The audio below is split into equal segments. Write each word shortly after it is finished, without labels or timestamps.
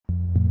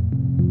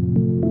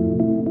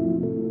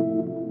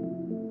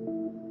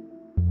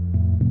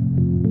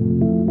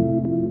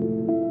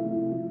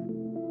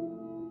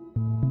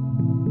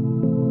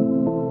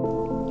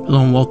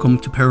Hello and welcome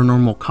to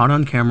Paranormal Caught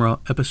on Camera,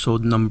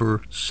 episode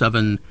number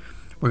 7.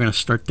 We're going to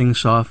start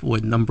things off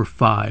with number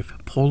 5,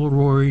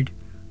 Polaroid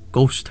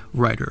Ghost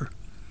Writer.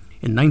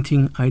 In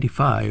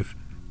 1985,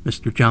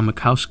 Mr. John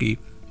Mikowski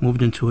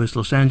moved into his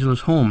Los Angeles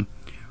home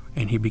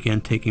and he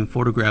began taking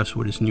photographs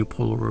with his new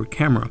Polaroid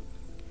camera.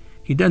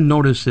 He then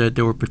noticed that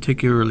there were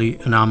particularly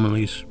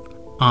anomalies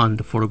on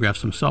the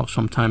photographs themselves.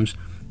 Sometimes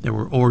there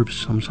were orbs,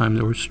 sometimes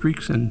there were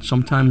streaks, and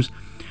sometimes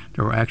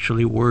there were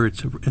actually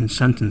words and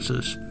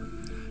sentences.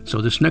 So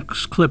this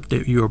next clip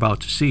that you're about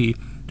to see,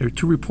 there are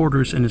two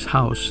reporters in his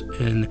house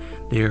and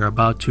they are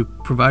about to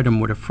provide him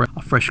with a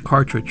fresh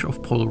cartridge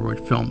of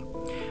Polaroid film.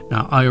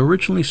 Now, I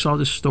originally saw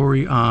this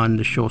story on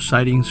the show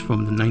Sightings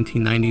from the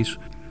 1990s,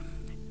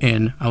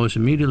 and I was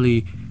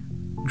immediately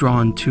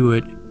drawn to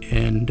it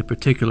and the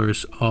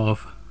particulars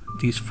of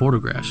these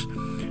photographs.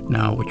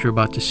 Now, what you're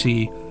about to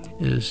see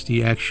is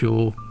the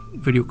actual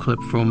video clip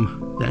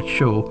from that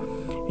show,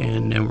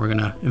 and then we're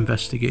gonna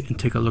investigate and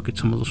take a look at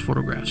some of those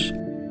photographs.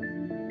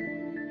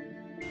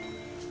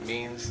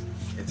 Means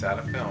it's out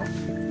of film.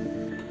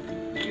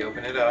 You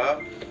open it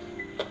up,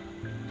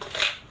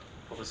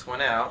 pull this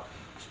one out.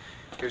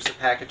 Here's the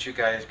package you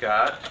guys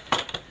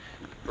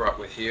brought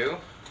with you.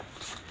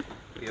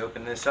 We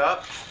open this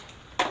up,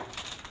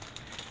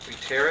 we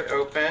tear it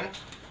open,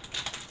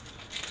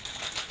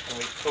 and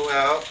we pull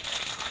out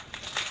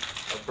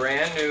a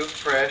brand new,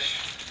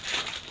 fresh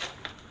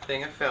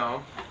thing of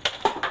film.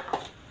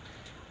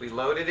 We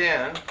load it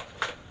in,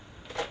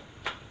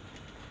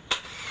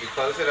 we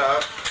close it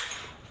up.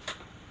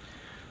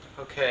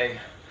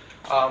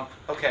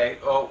 Okay,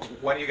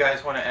 what do you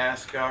guys want to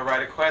ask,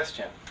 write a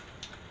question?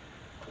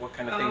 What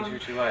kind of things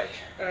would you like?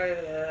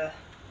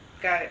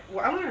 Got it.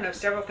 Well, I want to know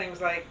several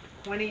things, like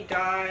when he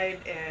died,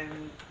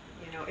 and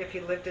you know, if he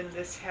lived in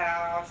this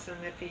house, and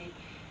if he,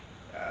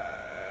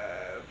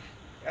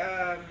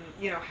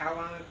 you know, how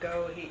long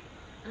ago he.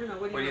 I don't know.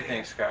 What do you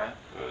think, Scott?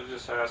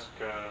 Just ask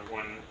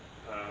when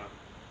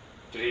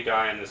did he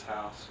die in this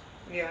house?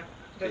 Yeah.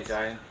 Did he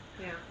die?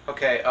 Yeah.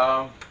 Okay.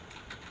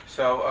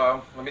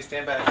 So let me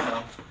stand back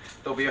some.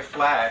 There'll be a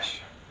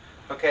flash.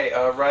 Okay.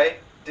 Right?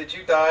 Did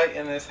you die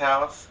in this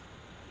house?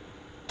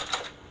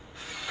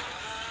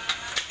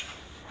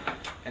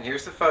 And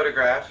here's the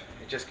photograph.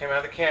 It just came out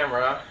of the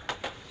camera.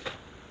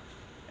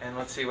 And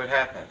let's see what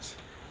happens.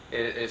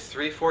 It is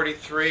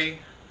 3:43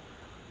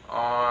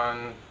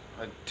 on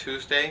a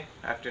Tuesday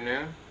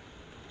afternoon.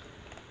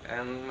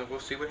 And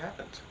we'll see what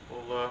happens.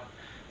 Well,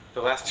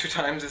 the last two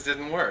times this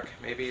didn't work.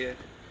 Maybe it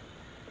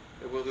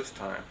will this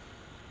time.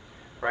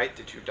 Right?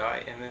 Did you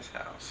die in this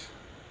house?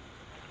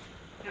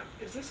 Now,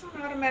 is this on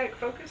automatic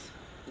focus?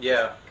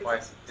 Yeah. Why?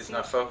 It's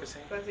not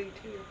focusing? Fuzzy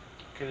too.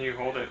 Can you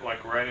hold it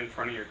like right in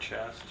front of your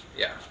chest?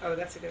 Yeah. Oh,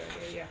 that's a good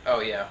idea, yeah.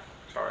 Oh, yeah.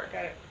 Sorry.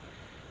 Got it.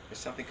 There's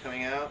something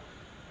coming out.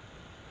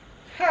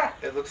 Ha!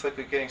 It looks like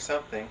we're getting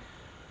something.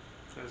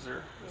 Is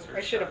there I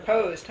should have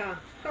posed, huh?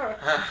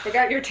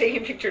 Forgot you're taking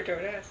a picture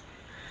toward us.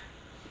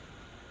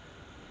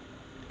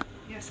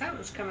 Yeah,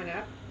 something's coming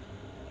up.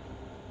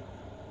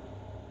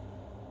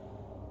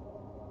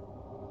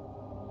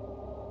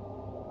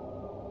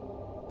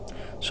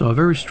 So a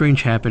very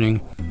strange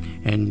happening,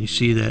 and you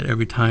see that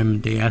every time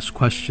they ask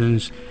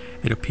questions,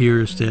 it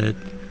appears that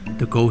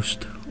the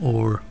ghost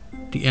or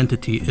the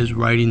entity is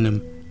writing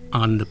them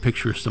on the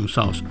pictures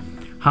themselves.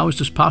 How is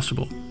this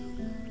possible?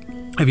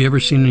 Have you ever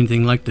seen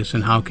anything like this,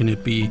 and how can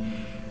it be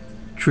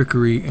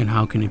trickery, and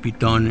how can it be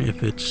done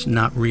if it's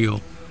not real?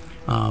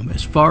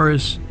 As far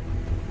as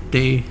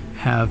they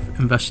have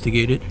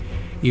investigated,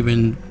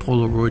 even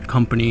Polaroid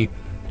company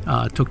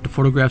took the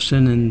photographs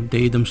in, and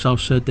they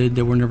themselves said that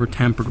they were never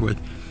tampered with.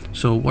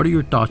 So what are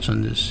your thoughts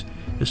on this?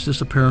 Is this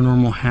a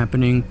paranormal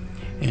happening?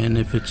 And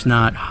if it's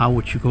not, how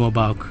would you go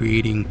about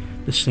creating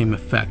the same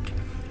effect?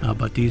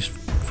 But these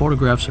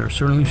photographs are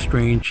certainly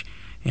strange,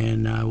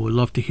 and I would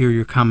love to hear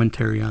your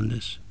commentary on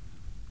this.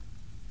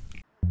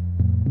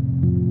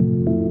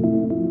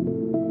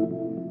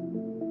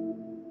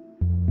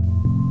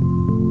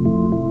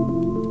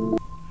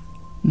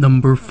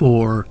 Number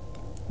 4.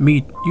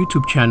 Meet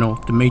YouTube channel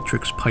The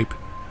Matrix Pipe.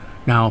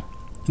 Now,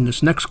 in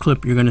this next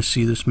clip, you're going to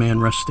see this man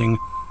resting,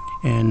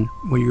 and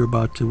what you're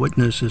about to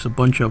witness is a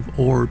bunch of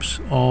orbs,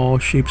 all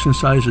shapes and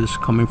sizes,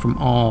 coming from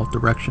all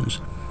directions.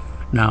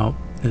 Now,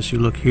 as you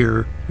look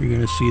here, you're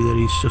going to see that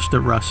he's just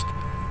at rest,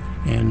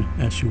 and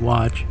as you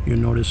watch, you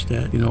notice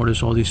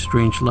all these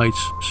strange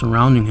lights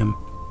surrounding him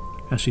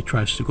as he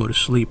tries to go to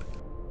sleep.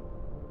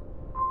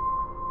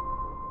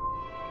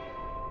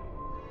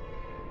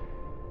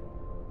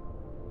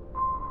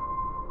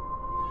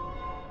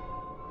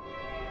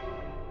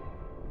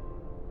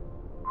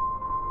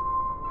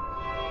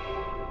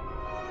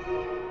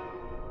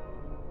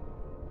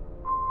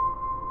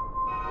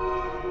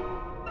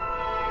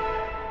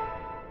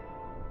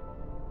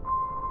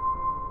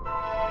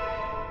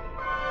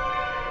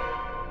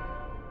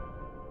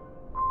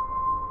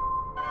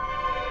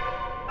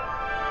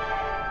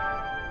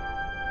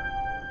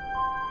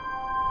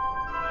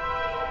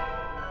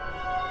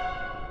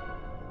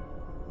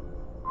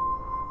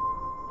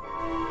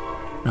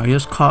 Now he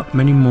has caught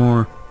many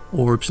more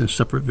orbs in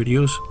separate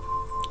videos,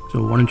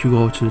 so why don't you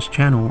go to his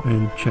channel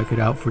and check it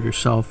out for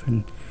yourself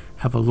and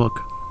have a look.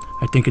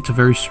 I think it's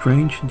very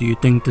strange. Do you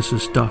think this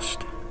is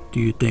dust? Do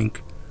you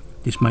think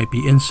these might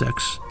be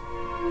insects?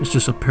 Is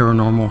this a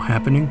paranormal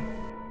happening?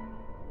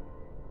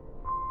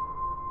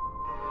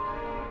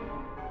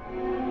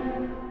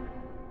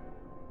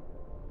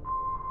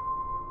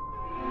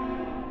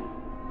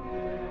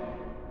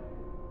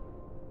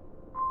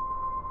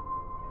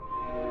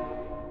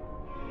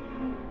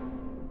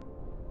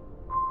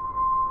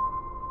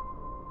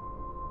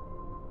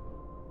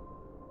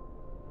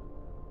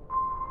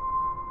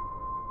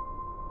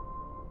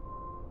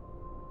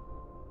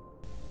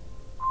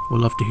 We'd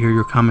love to hear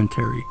your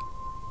commentary.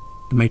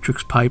 The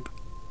Matrix Pipe,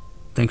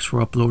 thanks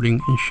for uploading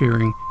and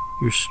sharing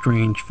your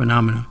strange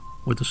phenomena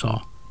with us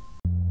all.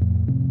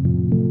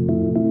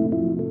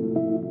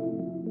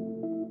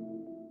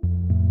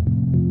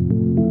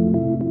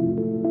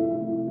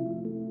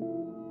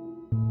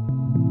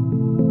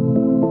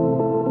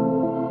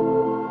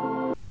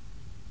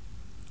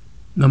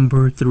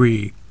 Number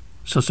 3,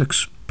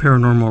 Sussex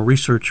Paranormal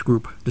Research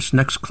Group. This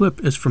next clip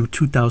is from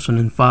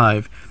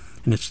 2005,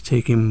 and it's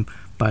taken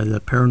by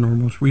the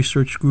Paranormal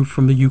Research Group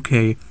from the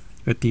UK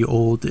at the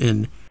Old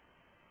Inn.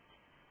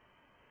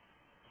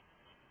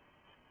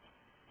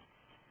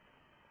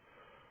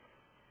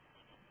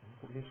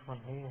 Look at this one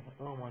here.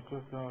 Oh my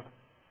good God.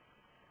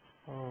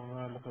 Oh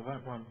man, look at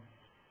that one.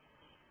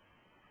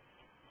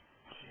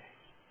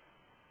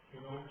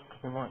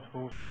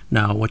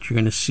 Now what you're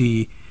going to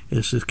see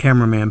is the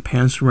cameraman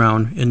pans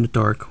around in the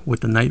dark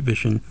with the night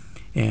vision,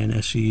 and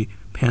as he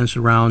pans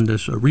around,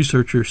 there's a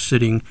researcher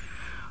sitting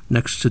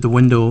next to the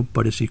window,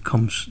 but as he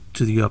comes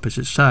to the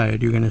opposite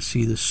side, you're going to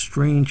see this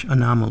strange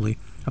anomaly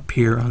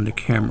appear on the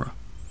camera.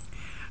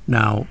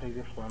 Now,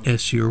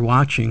 as you're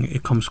watching,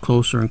 it comes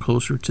closer and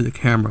closer to the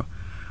camera.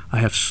 I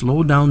have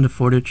slowed down the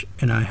footage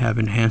and I have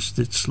enhanced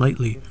it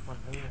slightly.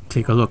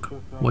 Take a look.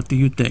 What do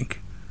you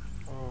think?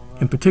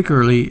 And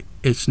particularly,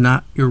 it's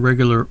not your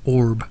regular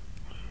orb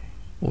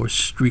or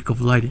streak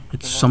of light.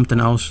 It's something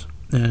else,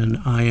 and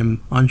I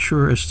am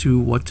unsure as to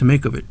what to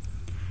make of it.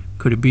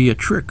 Could it be a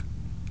trick?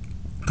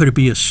 Could it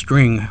be a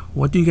string?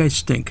 What do you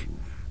guys think?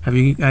 Have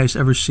you guys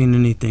ever seen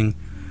anything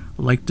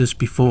like this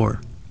before?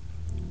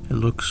 It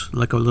looks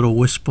like a little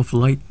wisp of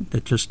light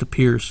that just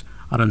appears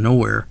out of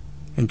nowhere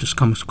and just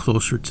comes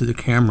closer to the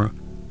camera.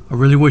 I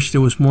really wish there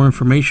was more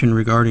information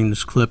regarding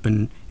this clip,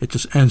 and it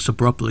just ends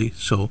abruptly,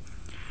 so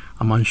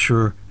I'm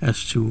unsure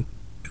as to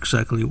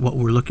exactly what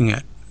we're looking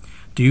at.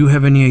 Do you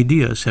have any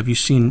ideas? Have you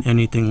seen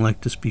anything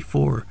like this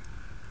before?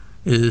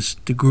 Is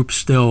the group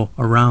still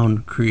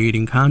around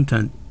creating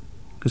content?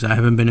 Because I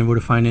haven't been able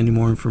to find any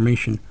more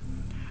information.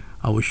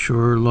 I would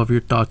sure love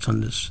your thoughts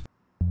on this.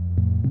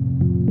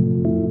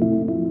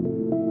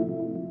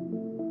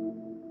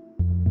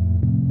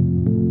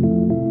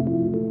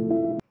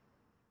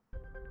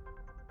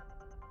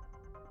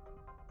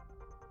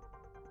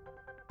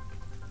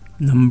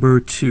 Number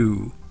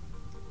 2.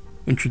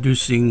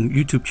 Introducing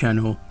YouTube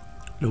channel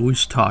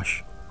Lauz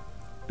Tosh.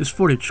 This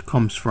footage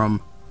comes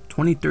from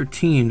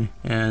 2013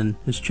 and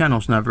his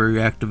channel's not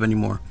very active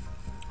anymore.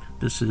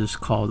 This is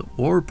called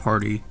Orb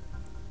Party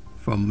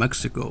from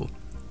Mexico.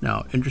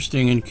 Now,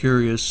 interesting and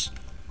curious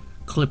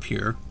clip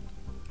here.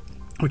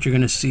 What you're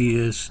going to see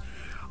is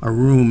a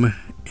room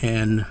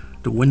and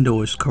the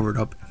window is covered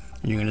up,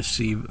 and you're going to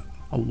see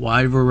a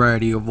wide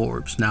variety of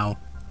orbs. Now,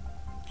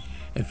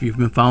 if you've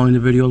been following the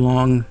video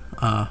long,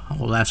 I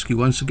will ask you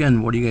once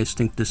again, what do you guys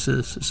think this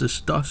is? Is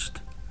this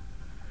dust?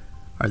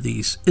 Are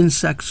these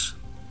insects?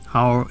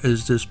 How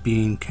is this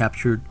being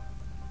captured?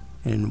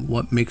 And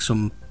what makes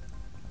them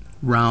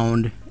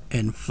round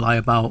and fly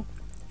about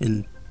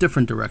in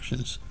different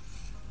directions?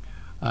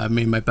 I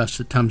made my best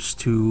attempts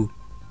to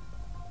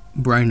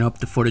brighten up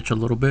the footage a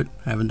little bit.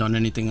 I haven't done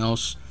anything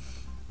else,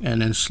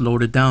 and then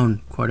slowed it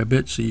down quite a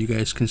bit so you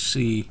guys can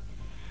see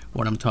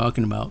what I'm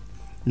talking about.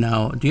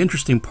 Now, the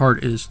interesting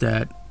part is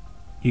that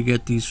you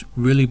get these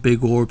really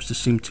big orbs that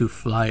seem to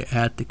fly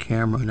at the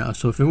camera. Now,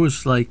 so if it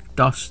was like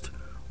dust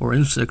or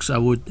insects, I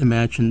would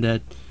imagine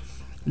that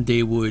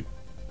they would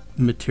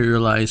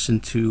materialize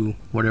into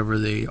whatever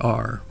they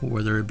are,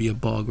 whether it be a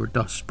bug or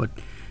dust, but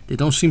they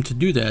don't seem to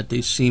do that.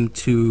 They seem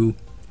to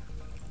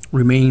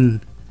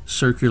remain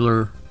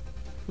circular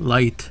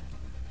light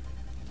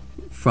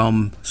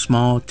from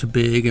small to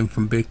big and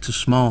from big to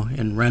small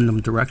in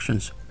random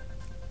directions.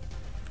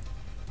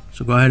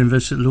 So go ahead and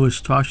visit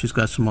Lauz Tosh. He's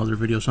got some other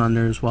videos on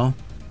there as well,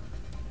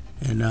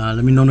 and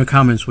let me know in the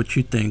comments what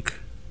you think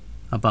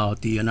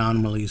about the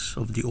anomalies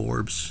of the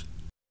orbs.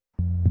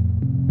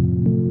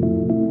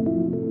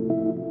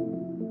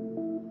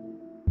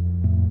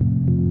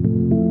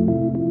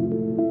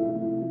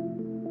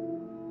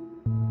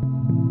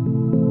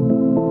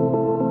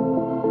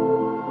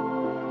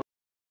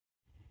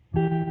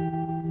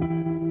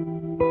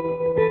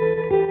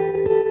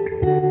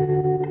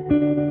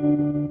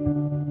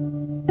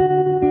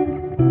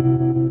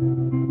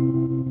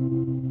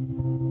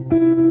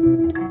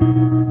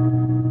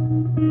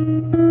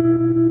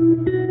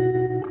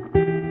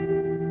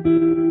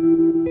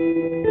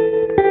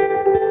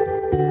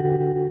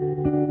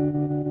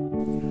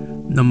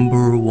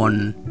 Number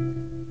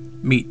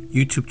 1. Meet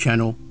YouTube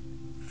channel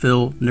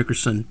Phil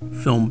Nickerson,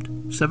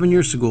 filmed 7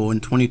 years ago in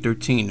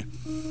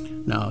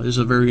 2013. Now, this is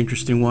a very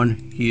interesting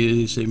one.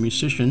 He is a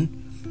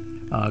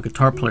musician,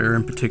 guitar player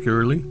in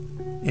particularly,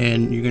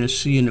 and you're going to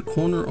see in the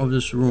corner of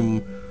this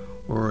room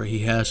where he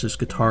has his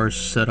guitars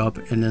set up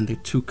and then the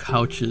 2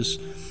 couches.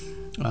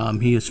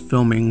 He is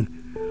filming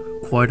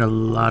quite a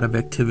lot of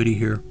activity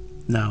here.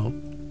 Now,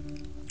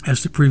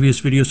 as the previous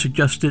video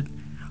suggested,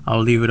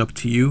 I'll leave it up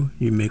to you.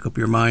 You make up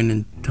your mind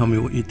and tell me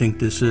what you think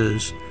this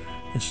is.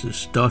 Is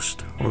this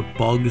dust or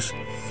bugs?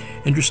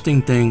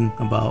 Interesting thing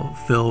about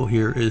Phil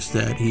here is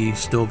that he's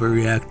still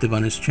very active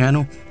on his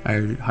channel.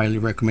 I highly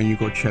recommend you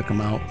go check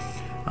him out.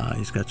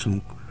 He's got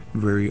some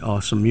very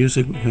awesome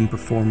music, him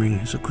performing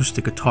his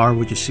acoustic guitar,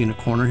 which you see in the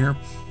corner here.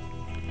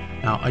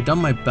 Now, I've done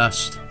my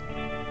best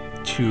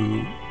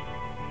to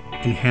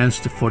enhance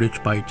the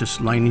footage by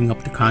just lining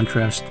up the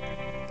contrast,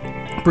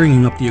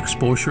 bringing up the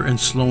exposure, and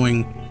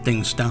slowing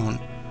things down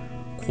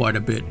quite a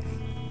bit.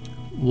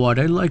 What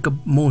I like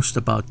most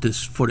about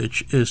this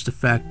footage is the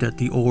fact that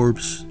the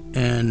orbs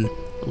and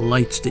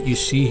lights that you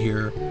see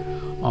here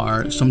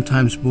are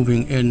sometimes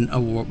moving in a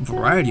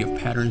variety of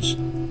patterns,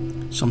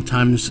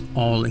 sometimes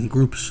all in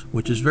groups,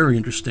 which is very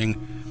interesting.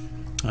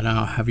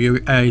 Now, have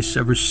you guys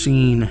ever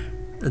seen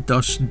the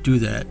dust do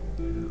that?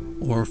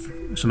 Or,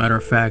 as a matter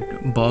of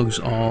fact, bugs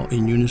all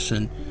in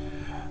unison?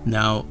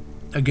 Now,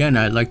 again,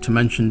 I'd like to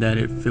mention that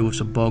if it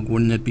was a bug,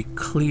 wouldn't it be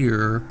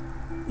clear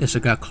as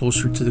it got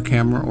closer to the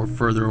camera or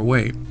further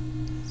away?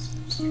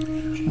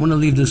 I want to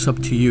leave this up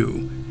to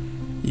you.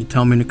 You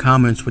tell me in the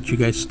comments what you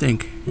guys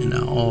think, and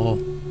all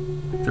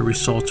the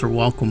results are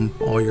welcome.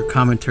 All your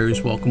commentary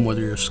is welcome,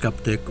 whether you're a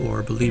skeptic or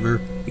a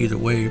believer. Either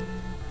way,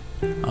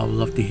 I would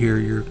love to hear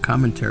your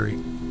commentary.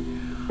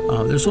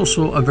 There's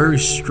also a very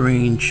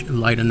strange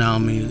light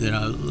anomaly that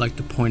I'd like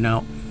to point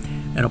out.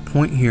 At a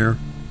point here,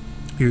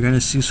 you're going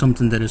to see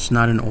something that is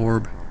not an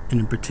orb, and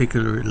in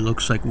particular it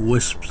looks like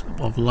wisps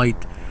of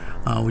light,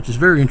 which is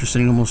very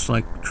interesting, almost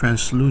like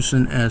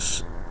translucent,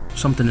 as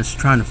something is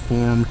trying to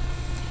form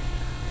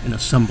in a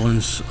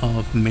semblance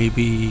of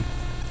maybe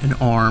an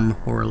arm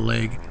or a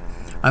leg.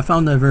 I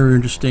found that very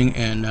interesting,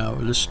 and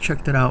let's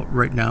check that out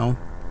right now.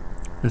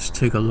 Let's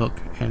take a look,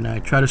 and I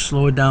try to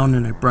slow it down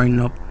and I brighten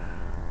up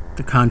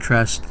the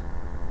contrast,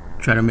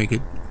 try to make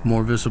it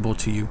more visible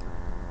to you.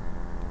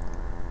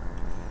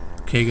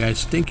 Okay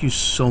guys, thank you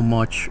so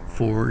much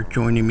for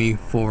joining me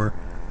for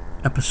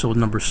episode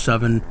number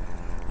 7.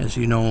 As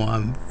you know,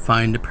 I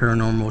find the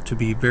paranormal to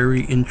be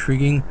very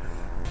intriguing,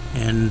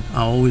 and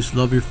I always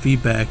love your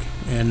feedback.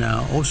 And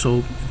also,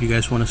 if you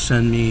guys want to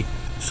send me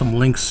some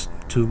links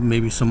to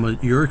maybe some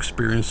of your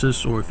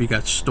experiences, or if you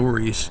got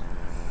stories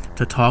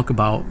to talk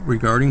about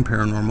regarding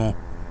paranormal,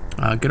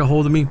 get a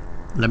hold of me,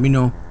 let me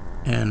know,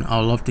 and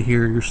I'll love to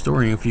hear your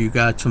story. If you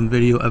got some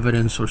video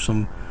evidence or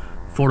some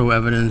photo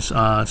evidence,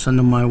 send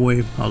them my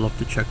way. I'll love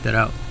to check that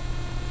out.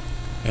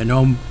 And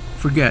don't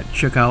forget,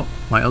 check out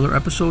my other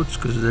episodes,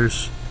 because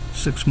there's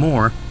 6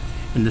 more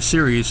in the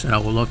series, and I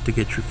would love to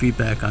get your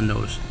feedback on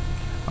those.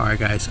 Alright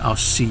guys, I'll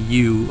see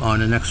you on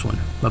the next one.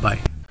 Bye bye.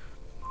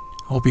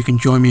 Hope you can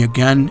join me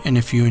again, and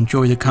if you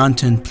enjoy the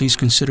content, please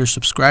consider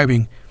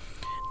subscribing.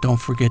 Don't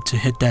forget to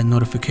hit that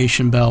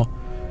notification bell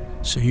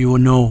so you will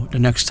know the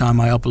next time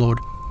I upload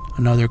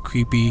another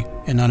creepy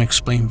and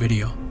unexplained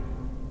video.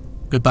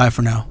 Goodbye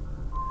for now.